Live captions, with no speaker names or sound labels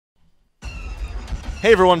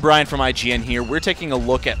Hey everyone, Brian from IGN here. We're taking a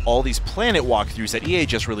look at all these planet walkthroughs that EA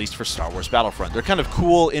just released for Star Wars Battlefront. They're kind of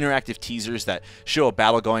cool interactive teasers that show a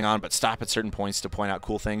battle going on but stop at certain points to point out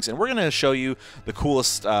cool things. And we're going to show you the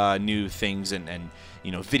coolest new things and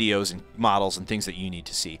you know, videos and models and things that you need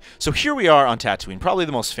to see. So here we are on Tatooine, probably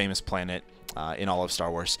the most famous planet in all of Star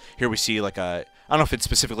Wars. Here we see like a, I don't know if it's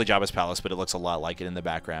specifically Jabba's palace, but it looks a lot like it in the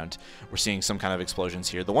background. We're seeing some kind of explosions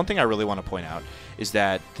here. The one thing I really want to point out is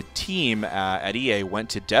that the team at EA went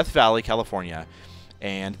to Death Valley, California,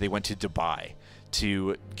 and they went to Dubai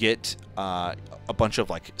to get a bunch of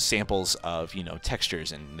like samples of, you know,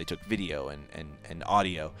 textures, and they took video and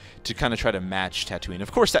audio to kind of try to match Tatooine.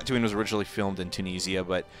 Of course, Tatooine was originally filmed in Tunisia,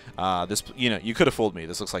 but this, you know, you could have fooled me.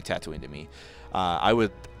 This looks like Tatooine to me. I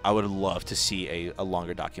would love to see a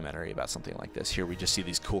longer documentary about something like this. Here we just see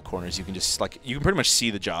these cool corners. You can just you can pretty much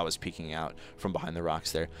see the Jawas peeking out from behind the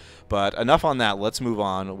rocks there. But enough on that. Let's move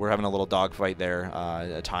on. We're having a little dogfight there.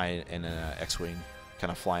 A TIE and an X-wing kind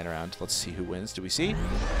of flying around. Let's see who wins. Do we see?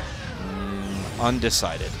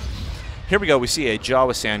 Undecided. Here we go. We see a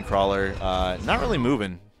Jawa sandcrawler. Not really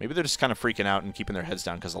moving. Maybe they're just kind of freaking out and keeping their heads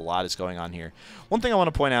down because a lot is going on here. One thing I want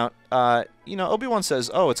to point out, you know, Obi-Wan says,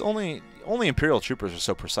 oh, it's only Imperial troopers are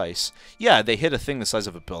so precise. Yeah, they hit a thing the size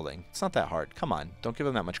of a building. It's not that hard. Come on, don't give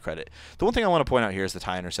them that much credit. The one thing I want to point out here is the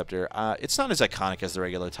TIE Interceptor. It's not as iconic as the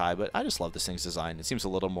regular TIE, but I just love this thing's design. It seems a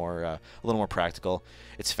little more practical.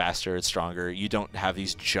 It's faster. It's stronger. You don't have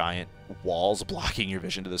these giant walls blocking your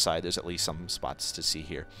vision to the side. There's at least some spots to see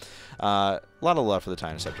here. A lot of love for the TIE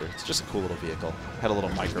Interceptor. It's just a cool little vehicle. Had a little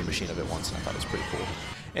micro machine of it once, and I thought it was pretty cool.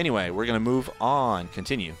 Anyway, we're gonna move on.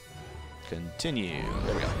 Continue. Continue.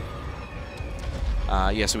 There we go.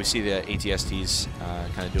 Yeah, so we see the ATSTs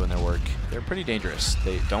kind of doing their work. They're pretty dangerous.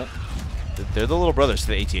 They're the little brothers to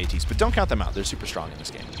the AT-ATs, but don't count them out. They're super strong in this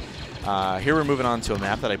game. Here we're moving on to a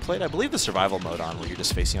map that I played, I believe, the survival mode on, where you're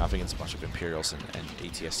just facing off against a bunch of Imperials and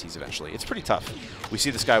ATSTs eventually. It's pretty tough. We see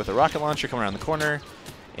this guy with a rocket launcher coming around the corner,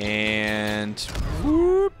 and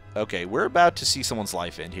whoop. Okay, we're about to see someone's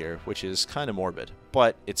life end here, which is kind of morbid,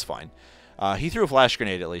 but it's fine. He threw a flash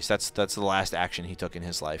grenade, at least. That's the last action he took in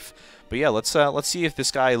his life. But yeah, let's see if this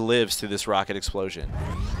guy lives through this rocket explosion.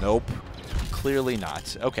 Nope, clearly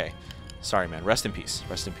not. Okay, sorry, man. Rest in peace.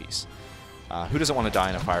 Rest in peace. Who doesn't want to die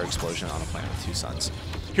in a fire explosion on a planet with two suns?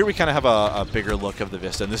 Here we kind of have a bigger look of the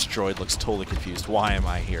vista, and this droid looks totally confused. Why am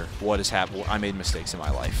I here? What has happened? I made mistakes in my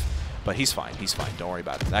life. But he's fine. He's fine. Don't worry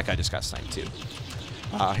about it. That guy just got sniped too.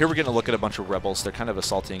 Here we're getting a look at a bunch of rebels. They're kind of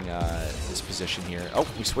assaulting this position here. Oh,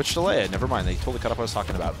 we switched to Leia. Never mind. They totally cut off what I was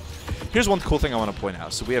talking about. Here's one cool thing I want to point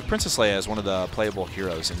out. So we have Princess Leia as one of the playable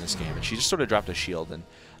heroes in this game, and she just sort of dropped a shield. And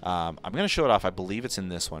I'm going to show it off. I believe it's in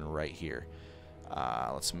this one right here.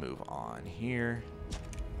 Let's move on here.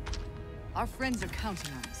 Our friends are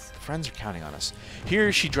counting on us. Friends are counting on us.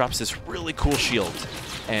 Here she drops this really cool shield,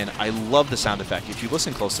 and I love the sound effect. If you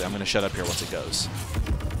listen closely, I'm going to shut up here once it goes.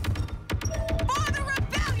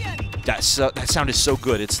 That sound is so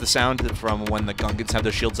good. It's the sound from when the Gungans have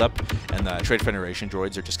their shields up and the Trade Federation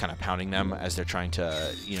droids are just kind of pounding them as they're trying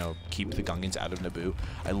to, you know, keep the Gungans out of Naboo.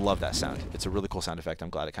 I love that sound. It's a really cool sound effect. I'm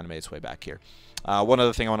glad it kind of made its way back here. One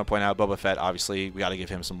other thing I want to point out, Boba Fett, obviously, we got to give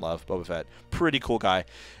him some love. Boba Fett, pretty cool guy.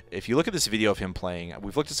 If you look at this video of him playing,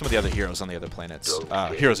 we've looked at some of the other heroes on the other planets.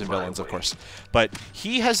 Heroes and villains, of course. But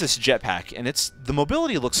he has this jetpack, and the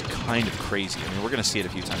mobility looks kind of crazy. I mean, we're going to see it a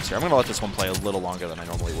few times here. I'm going to let this one play a little longer than I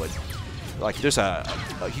normally would. Like, there's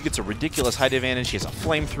he gets a ridiculous height advantage. He has a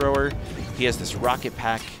flamethrower. He has this rocket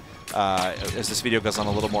pack. As this video goes on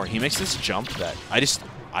a little more, he makes this jump that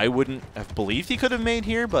I wouldn't have believed he could have made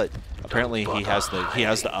here, but apparently he has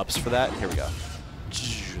the ups for that. Here we go.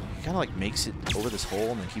 He kind of like makes it over this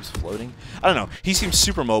hole and then keeps floating. I don't know. He seems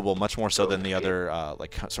super mobile, much more so than the other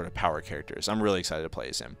like sort of power characters. I'm really excited to play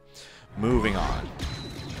as him. Moving on.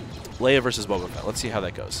 Leia versus Boba Fett. Let's see how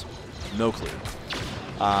that goes. No clue.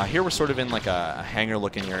 Here we're sort of in like a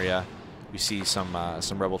hangar-looking area. We see some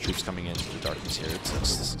rebel troops coming into the darkness here. This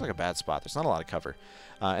looks like a bad spot. There's not a lot of cover.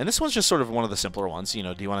 And this one's just sort of one of the simpler ones. You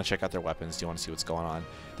know, do you want to check out their weapons? Do you want to see what's going on?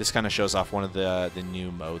 This kind of shows off one of the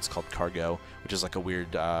new modes called Cargo, which is like a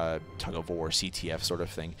weird tug-of-war CTF sort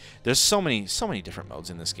of thing. There's so many different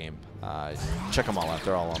modes in this game. Check them all out.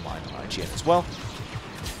 They're all online on IGN as well.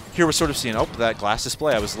 Here we're sort of seeing, oh, that glass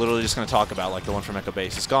display I was literally just going to talk about, like the one from Echo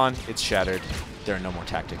Base, is gone. It's shattered. There are no more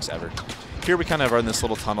tactics ever. Here we kind of are in this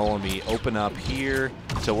little tunnel, and we open up here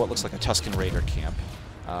to what looks like a Tusken Raider camp.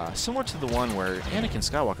 Similar to the one where Anakin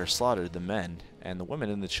Skywalker slaughtered the men, and the women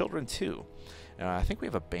and the children too. I think we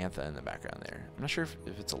have a Bantha in the background there. I'm not sure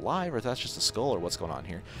if it's alive or if that's just a skull or what's going on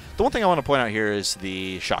here. The one thing I want to point out here is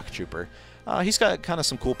the Shock Trooper. He's got kind of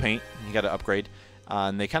some cool paint. He got to upgrade.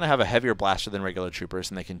 And they kind of have a heavier blaster than regular troopers,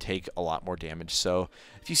 and they can take a lot more damage. So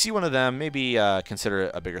if you see one of them, maybe consider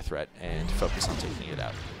it a bigger threat and focus on taking it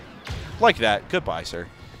out. Like that. Goodbye, sir.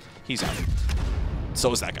 He's out.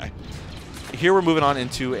 So is that guy. Here we're moving on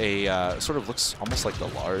into a sort of looks almost like the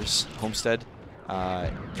Lars homestead.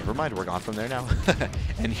 Never mind, we're gone from there now.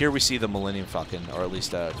 And here we see the Millennium Falcon, or at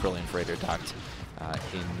least a Corellian freighter, docked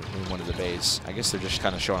in one of the bays. I guess they're just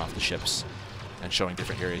kind of showing off the ships and showing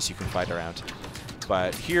different areas you can fight around.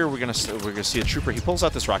 But here we're gonna see a trooper. He pulls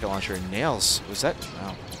out this rocket launcher and nails. Was that?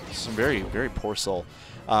 Wow, some very poor soul.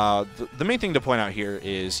 The main thing to point out here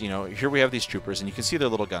is, here we have these troopers, and you can see their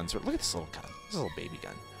little guns. Look at this little gun. This is a little baby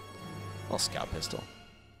gun. A little scout pistol.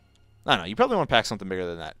 I don't know. You probably want to pack something bigger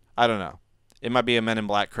than that. I don't know. It might be a Men in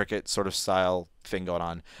Black cricket sort of style thing going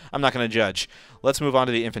on. I'm not going to judge. Let's move on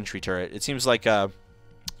to the infantry turret. It seems like a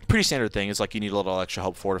pretty standard thing. It's like you need a little extra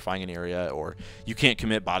help fortifying an area, or you can't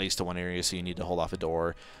commit bodies to one area, so you need to hold off a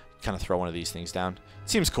door, kind of throw one of these things down.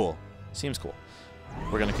 Seems cool. Seems cool.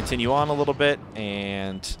 We're going to continue on a little bit,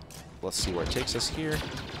 and let's see where it takes us here.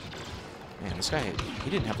 Man, this guy, he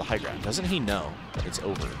didn't have the high ground. Doesn't he know that it's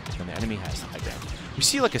over when the enemy has the high ground? We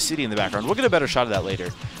see like a city in the background. We'll get a better shot of that later.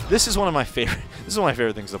 This is one of my favorite. This is one of my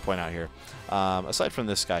favorite things to point out here. Aside from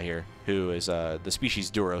this guy here, who is the species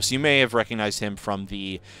Duros, you may have recognized him from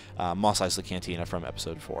the Mos Eisley Cantina from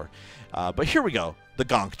Episode 4. But here we go, the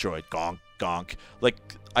Gonk droid, Gonk, Gonk. Like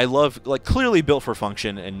I love, like clearly built for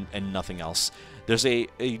function and nothing else. There's a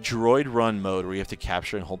droid run mode where you have to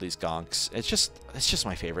capture and hold these gonks. It's just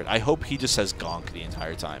my favorite. I hope he just says gonk the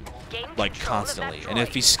entire time, like constantly. And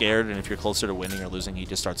if he's scared and if you're closer to winning or losing, he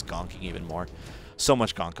just starts gonking even more. So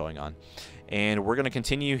much gonk going on. And we're going to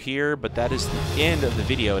continue here, but that is the end of the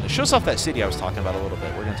video. And it shows off that city I was talking about a little bit.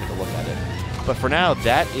 We're going to take a look at it. But for now,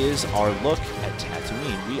 that is our look at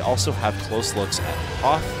Tatooine. We also have close looks at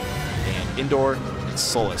Hoth and Endor and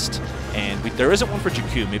Sullust. And there isn't one for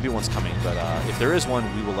Jakku. Maybe one's coming, but if there is one,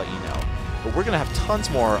 we will let you know. But we're going to have tons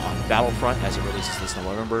more on Battlefront as it releases this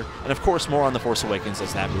November. And of course, more on The Force Awakens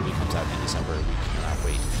as that movie comes out in December. We cannot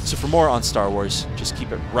wait. So for more on Star Wars, just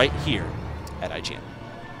keep it right here at IGN.